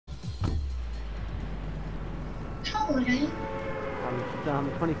How old are you?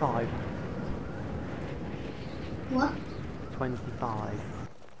 I'm 25. What? 25.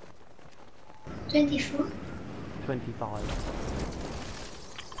 24? 25.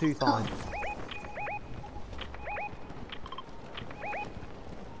 25. Oh.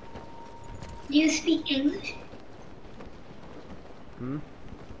 Do you speak English? Hmm?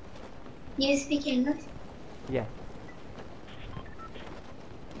 Do you speak English? Yeah.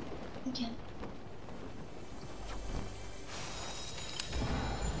 Okay.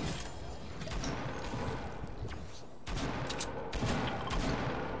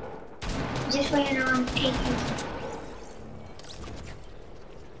 Just wait on 8 years.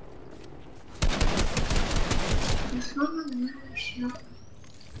 What's wrong with another shot?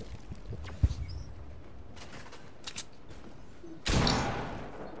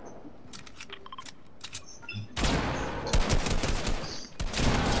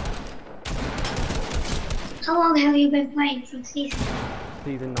 How long have you been playing from season?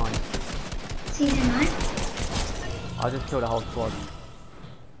 Season 9. Season 9? I just killed a whole squad.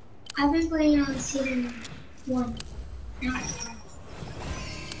 I've been playing on season 1. Not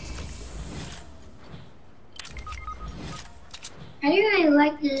I really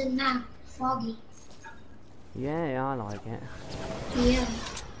like the map, Foggy. Yeah, I like it. Yeah.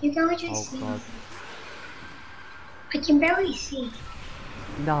 You can literally Oh see. god. I can barely see.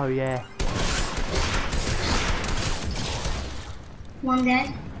 No, yeah. One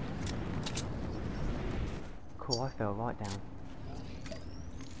dead. Cool, I fell right down.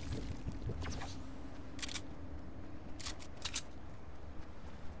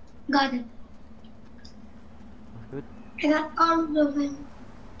 Got him. That's good. I got all of them.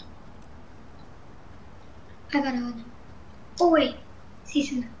 I got all of them. Oh wait.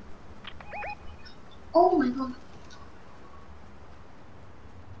 Season. Oh my god.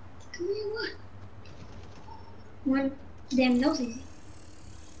 Come here, what? One. Damn, that was easy.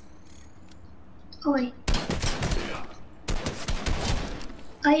 Oh wait.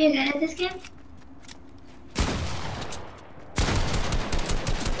 Are you good at this game?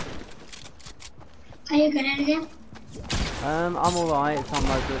 Are you good at it again? I'm alright some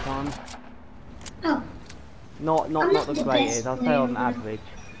most of the time. Oh. Not I'm not the the greatest, best I'll say player, on but average.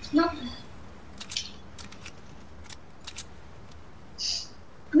 Not bad.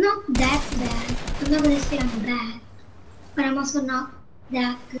 I'm not that bad. I'm not gonna say I'm bad. But I'm also not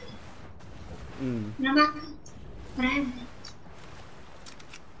that good. Mm. And I'm not good. But I am good.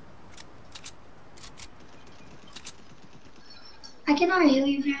 I cannot hear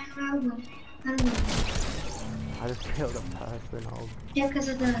you very well, but I don't know. I just killed a person, oh. Yeah, because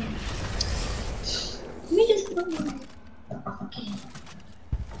of the... Let me just put my... Okay.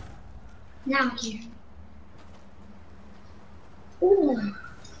 Now here. Ooh.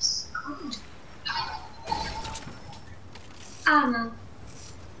 It's cold. I don't know.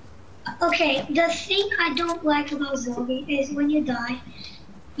 Okay, the thing I don't like about zombie is when you die,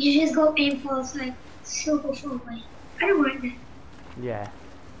 you just go aim for like super far away. I don't like that. Yeah.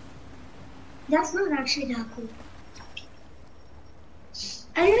 That's not actually that cool.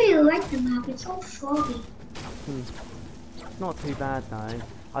 I really like the map. It's all foggy. It's not too bad though.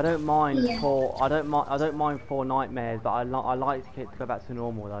 I don't mind Yeah. I don't mind for nightmares, but I like it to go back to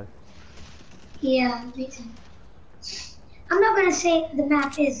normal though. Yeah, me too. I'm not gonna say the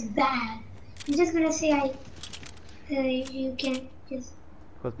map is bad. I'm just gonna say you can just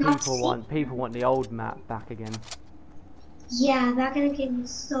Because not see. people want the old map back again. Yeah, that kind of game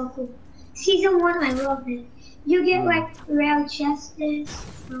is so cool. Season 1, I loved it. You get like rail chests,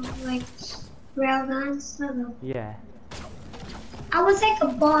 like rail guns. I don't know. Yeah. I was like a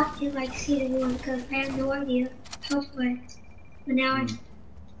bot in like season 1 because I had no idea how to play. But now I.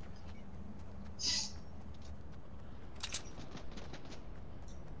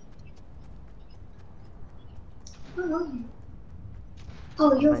 Oh,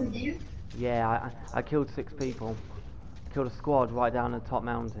 oh, you're over there? Yeah, I killed 6 people. Killed a squad right down the top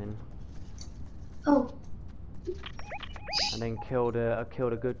mountain. Oh. And then killed a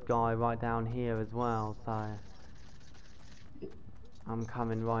good guy right down here as well, so I'm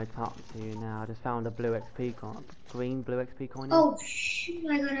coming right up to you now. I just found a blue XP coin, green blue XP coin here. Oh shoot,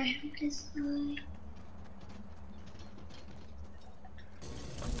 I gotta help this guy.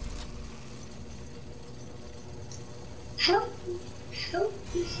 Help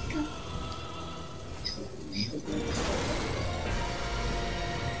this guy.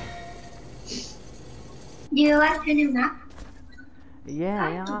 Do you like the new map?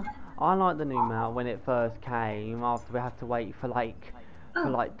 Yeah, I like the new map when it first came. After we had to wait for like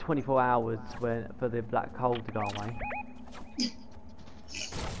 24 hours for the black hole to go away.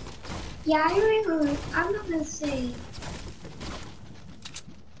 Yeah, I remember. I'm not gonna say.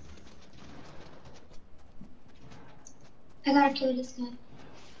 I gotta kill this guy.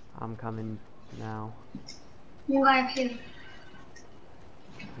 I'm coming now. One guy up here.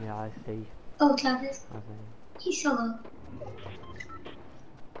 Yeah, I see. Oh, Travis. I see. He's so low.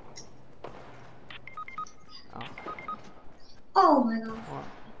 Oh, Oh my god. what?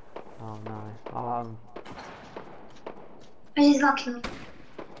 Oh no. I just got killed.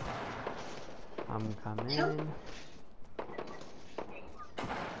 I'm coming. Help.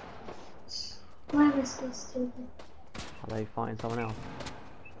 Why am I so stupid? Are they fighting someone else?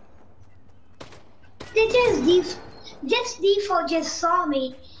 They just default just saw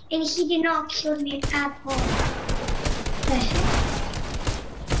me and he did not kill me at all. The heck?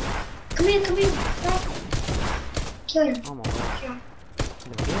 Come here, come here. Kill him. Oh my god. Kill him.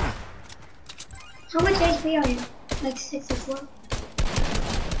 Yeah. How much HP are you? Like 64?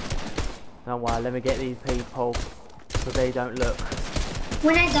 Don't worry, let me get these people so they don't look.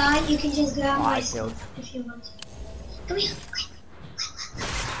 When I die, you can just grab Oh, my I killed. stuff if you want to. Come here.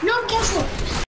 No, careful.